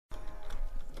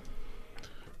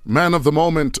Man of the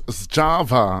moment,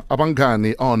 Java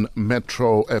Abangani on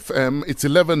Metro FM. It's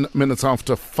 11 minutes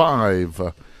after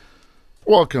 5.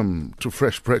 Welcome to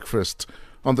Fresh Breakfast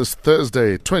on this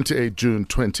Thursday, 28 June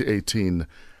 2018.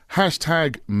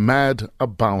 Hashtag Mad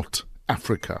About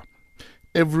Africa.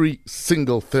 Every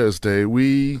single Thursday,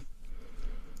 we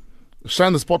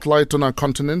shine the spotlight on our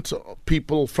continent,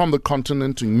 people from the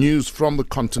continent, news from the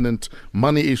continent,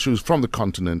 money issues from the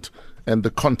continent, and the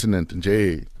continent.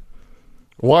 Jay.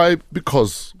 Why?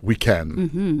 Because we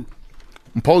can.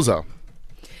 Mpoza.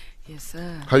 Yes,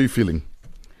 sir. How are you feeling?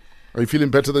 Are you feeling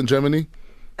better than Germany?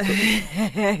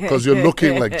 Because you're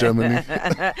looking like Germany.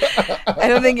 I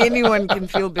don't think anyone can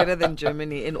feel better than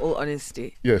Germany, in all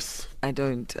honesty. Yes. I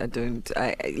don't.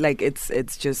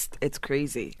 It's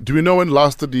crazy. Do we know when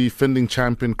last the defending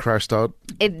champion crashed out?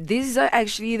 These are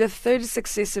actually the third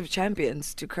successive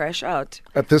champions to crash out.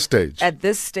 At this stage? At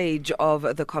this stage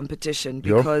of the competition.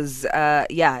 Because,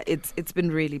 it's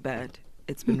been really bad.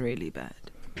 It's been really bad.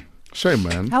 Shame,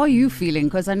 man. How are you feeling?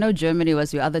 Because I know Germany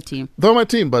was your other team. They're my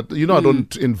team, but I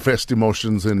don't invest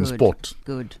emotions in sport.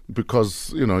 Good.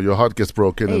 Because, your heart gets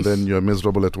broken and then you're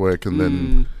miserable at work and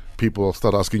then people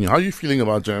start asking you, how are you feeling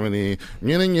about Germany?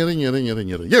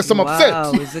 Yes, I'm upset.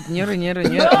 Wow, is it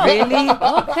Really?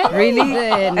 Okay. Really?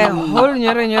 Then. A whole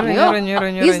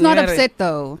He's not upset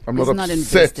though. I'm He's not not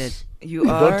upset. invested. You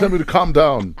are? Don't tell me to calm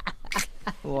down.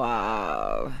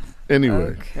 Wow.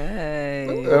 Anyway.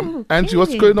 Okay. Angie,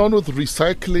 what's going on with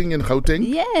recycling in Gauteng?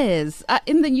 Yes.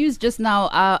 In the news just now,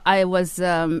 I was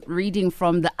reading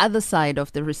from the other side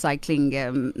of the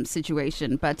recycling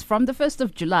situation. But from the 1st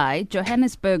of July,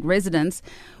 Johannesburg residents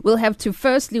will have to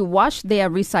firstly wash their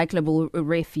recyclable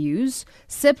refuse,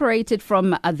 separate it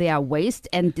from their waste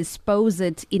and dispose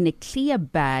it in a clear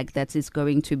bag that is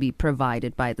going to be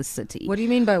provided by the city. What do you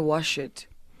mean by wash it?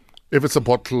 If it's a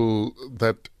bottle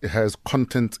that has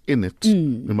content in it,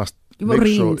 you must make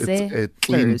sure it's a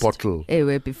clean bottle.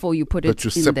 Before you put that it you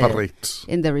separate.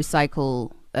 in the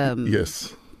recycle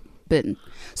yes. bin.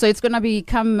 So it's going to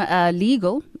become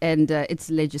legal and it's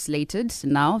legislated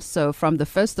now. So from the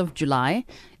 1st of July,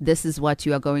 this is what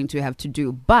you are going to have to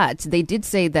do. But they did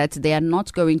say that they are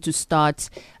not going to start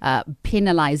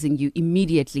penalizing you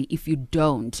immediately if you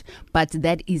don't. But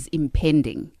that is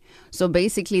impending. So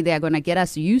basically, they are going to get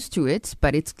us used to it,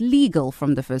 but it's legal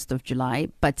from the 1st of July.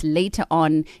 But later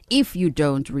on, if you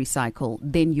don't recycle,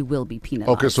 then you will be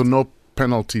penalized. Okay, so no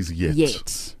penalties yet.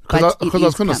 Because I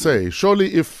was going to say,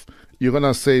 surely if you're going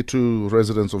to say to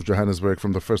residents of Johannesburg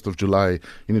from the 1st of July,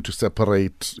 you need to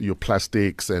separate your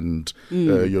plastics and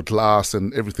your glass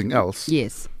and everything else.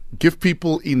 Yes. Give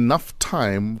people enough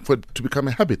time for it to become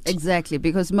a habit. Exactly,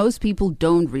 because most people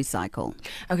don't recycle.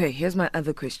 Okay, here's my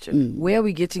other question. Where are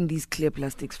we getting these clear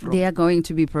plastics from? They are going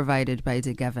to be provided by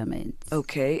the government.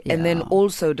 Okay, Yeah. and then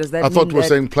also, does that I mean thought we were that...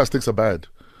 saying plastics are bad.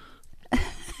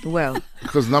 Well...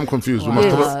 Because now I'm confused. Wow. We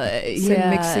must Send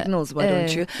mixed signals, why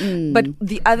don't you? But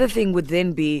the other thing would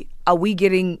then be, are we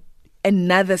getting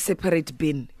another separate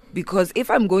bin? Because if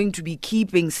I'm going to be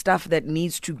keeping stuff that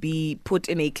needs to be put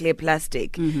in a clear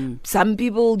plastic, some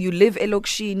people, you live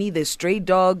Elokshini, there's stray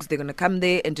dogs, they're going to come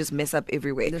there and just mess up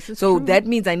everywhere. So true. that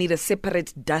means I need a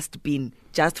separate dustbin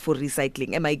just for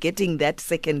recycling. Am I getting that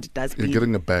second dustbin? You're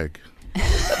getting a bag.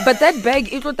 But that bag,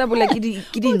 it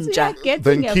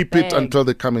Then keep it until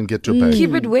they come and get your bag.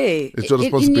 Keep it where? It's your in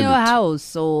responsibility. your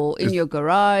house or in your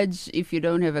garage, if you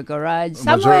don't have a garage,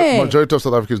 somewhere. Majority of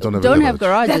South Africans don't have a garage.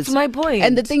 garages. That's my point.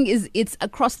 And the thing is, it's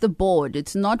across the board.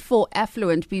 It's not for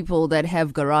affluent people that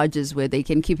have garages where they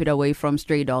can keep it away from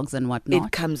stray dogs and whatnot.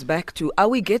 It comes back to, are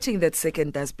we getting that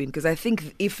second dustbin? Because I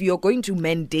think if you're going to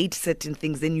mandate certain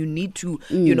things, then you need to,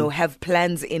 have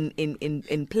plans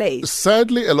in place.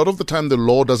 Sadly, a lot of the time the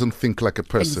law doesn't think like a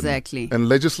person. Exactly. And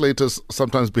legislators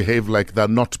sometimes behave like they're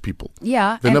not people.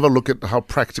 Yeah. They never look at how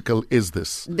practical is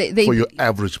this for your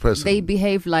average person. They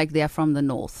behave like they're from the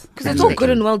north. Because it's all good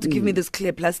and well to give me this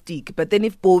clear plastic, but then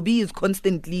if Bobby is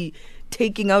constantly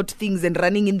taking out things and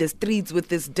running in the streets with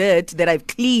this dirt that I've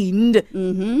cleaned,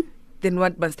 then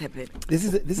what must happen? It's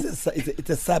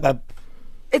a suburb.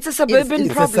 It's a suburban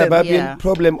It's problem. a suburban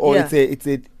problem, or Yeah. it's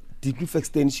a degree of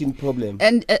extension problem.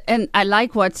 And I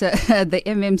like what the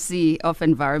MMC of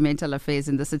Environmental Affairs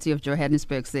in the city of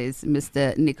Johannesburg says.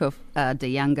 Mr. Nico de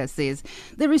Younger says,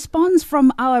 the response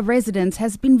from our residents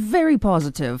has been very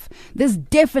positive. There's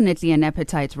definitely an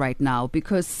appetite right now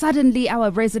because suddenly our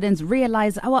residents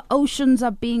realize our oceans are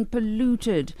being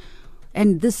polluted.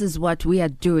 And this is what we are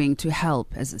doing to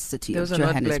help as a city Those of are not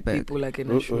Johannesburg. black people, I can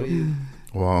assure you.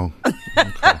 Wow.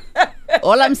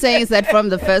 All I'm saying is that from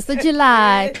the 1st of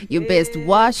July, you best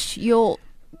wash your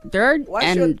dirt Wash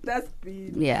and your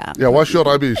dustbin. yeah. Yeah, wash your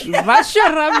rubbish. Wash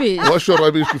your rubbish. Wash your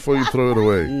rubbish before you throw it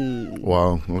away.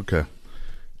 Wow, okay.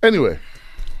 Anyway,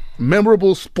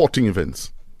 memorable sporting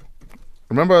events.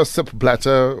 Remember Sepp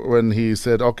Blatter when he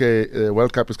said, okay,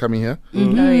 World Cup is coming here? Oh, yeah.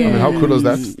 I mean, how cool was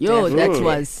that? Yo, that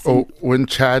was. Oh, when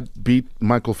Chad beat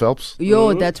Michael Phelps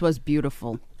Yo, that was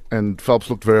beautiful. and Phelps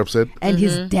looked very upset. And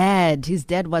his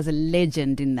dad was a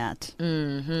legend in that.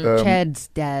 Chad's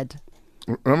dad.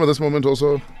 Remember this moment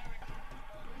also?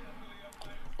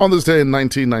 On this day in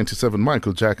 1997,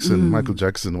 Michael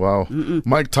Jackson, wow.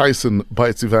 Mike Tyson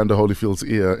bites Evander Holyfield's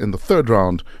ear in the third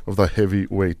round of the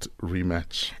heavyweight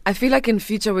rematch. I feel like in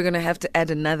future we're going to have to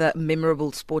add another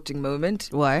memorable sporting moment.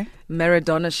 Why?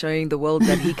 Maradona showing the world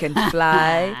that he can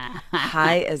fly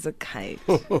high as a kite.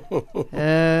 With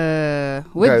Guys,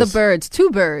 the birds.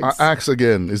 2 birds. I ask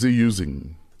again, is he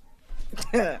using?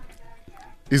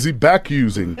 Is he back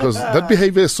using? Because that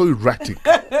behavior is so erratic.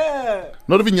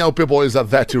 Not even Nyaupe boys are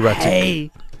that erratic.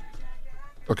 Hey.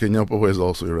 Okay, Nyaupe boys are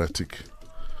also erratic.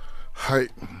 Hi.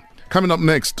 Coming up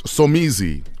next,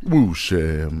 Somizi. Whoosh.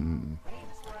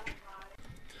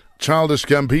 Childish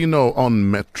Gambino on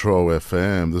Metro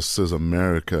FM. This is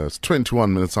America. It's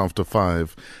 21 minutes after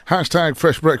 5. Hashtag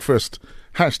Fresh Breakfast.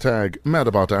 Hashtag Mad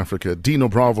About Africa. Dino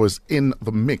Bravo is in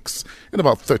the mix in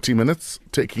about 30 minutes,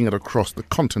 taking it across the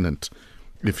continent,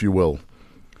 if you will.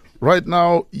 Right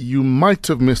now, you might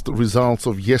have missed the results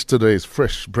of yesterday's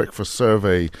Fresh Breakfast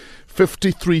survey.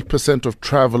 53% of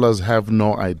travelers have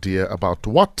no idea about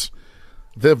what?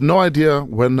 They have no idea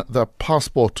when their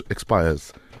passport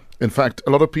expires. In fact,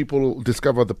 a lot of people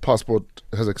discover the passport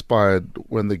has expired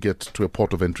when they get to a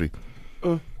port of entry.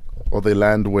 Or they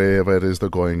land wherever it is they're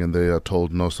going and they are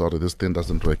told, no, sorry, this thing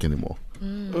doesn't work anymore.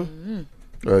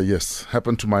 Yes,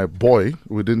 happened to my boy.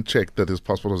 We didn't check that his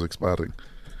passport was expiring.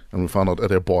 And we found out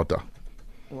at a border.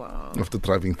 Wow. After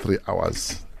driving 3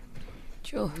 hours.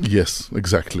 Sure. Yes,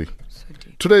 exactly. So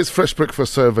deep. Today's Fresh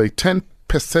Breakfast survey,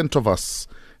 10% of us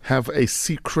have a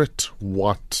secret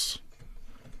what?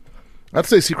 I'd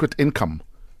say secret income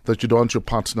that you don't want your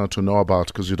partner to know about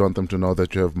because you don't want them to know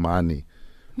that you have money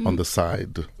on the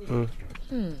side.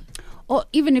 Or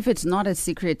even if it's not a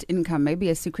secret income, maybe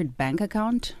a secret bank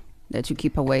account that you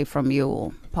keep away from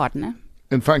your partner.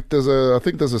 In fact, I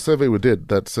think there's a survey we did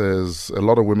that says a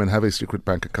lot of women have a secret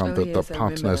bank account that yes, the I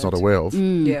partner is remember not that. aware of.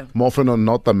 Yeah. More often than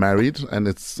not, they're married, and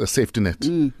it's a safety net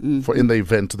for in the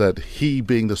event that he,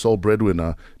 being the sole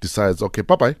breadwinner, decides, okay,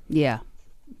 bye-bye, Yeah.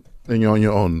 and you're on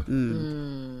your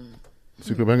own.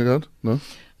 Secret bank account? No?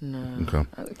 No. Okay.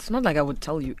 It's not like I would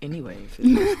tell you anyway. If it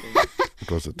was there. It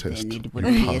was a test. Then it You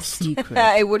wouldn't be a passed. secret.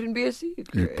 It wouldn't be a secret.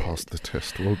 You passed the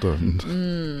test. Well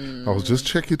done. I was just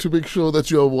checking to make sure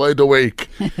that you're wide awake.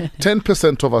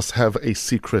 10% of us have a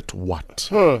secret what?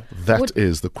 That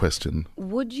is the question.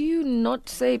 Would you not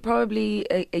say probably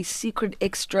a secret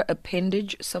extra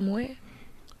appendage somewhere?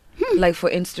 Like,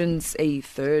 for instance, a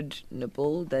third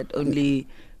nipple that only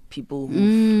people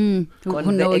who've gone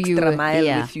who the know extra you, mile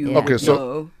yeah, with you yeah. Okay,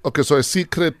 so a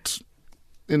secret,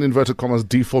 in inverted commas,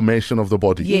 deformation of the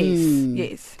body.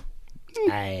 Yes,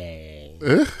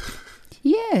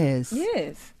 Yes.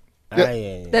 yes.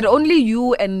 Yeah. That only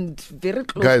you and very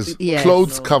close Guys, people Yes.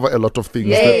 clothes know. cover a lot of things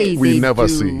Yes, that we they never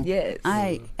do. see. Yes.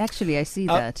 I see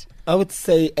that. I would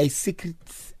say a secret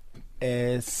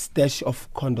stash of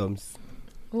condoms.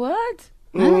 What?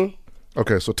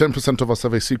 Okay, so 10% of us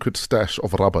have a secret stash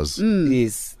of rubbers.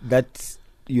 Is that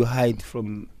you hide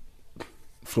from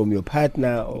your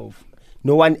partner, or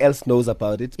no one else knows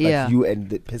about it, but Yeah. you and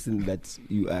the person that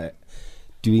you are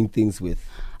doing things with.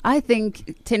 I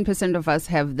think 10% of us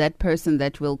have that person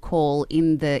that will call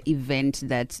in the event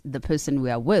that the person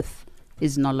we are with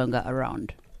is no longer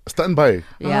around. Stand by.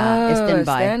 Yeah, a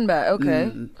standby. Standby.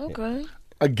 Okay. Okay.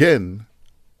 Again,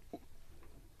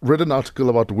 read an article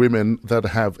about women that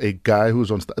have a guy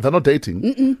who's on. They're not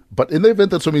dating, but in the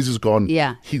event that Somizi is gone,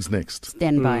 Yeah. he's next.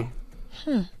 Standby.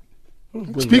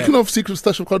 Speaking of secret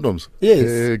stash of condoms,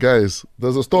 Yes. guys,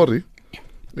 there's a story.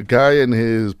 A guy and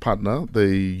his partner,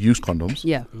 they use condoms,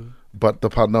 Yeah. but the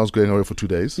partner was going away for 2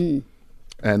 days.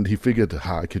 And he figured,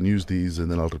 I can use these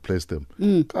and then I'll replace them.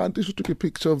 Can't you took a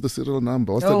picture of the serial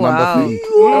number? What's the number wow. thing?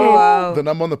 Oh, wow. The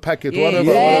number on the packet, Yes,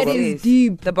 whatever. that whatever. is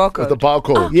deep. The barcode. The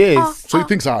barcode. Yes. So he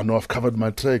thinks, no, I've covered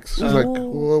my tracks. She's like,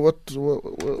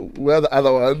 where are the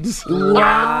other ones?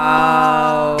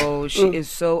 Wow. She is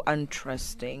so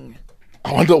untrusting.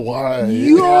 I wonder why.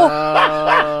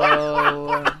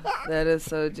 Oh, that is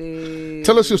so deep.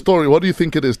 Tell us your story. What do you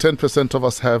think it is? 10% of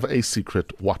us have a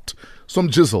secret what? Some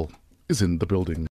jizzle is in the building.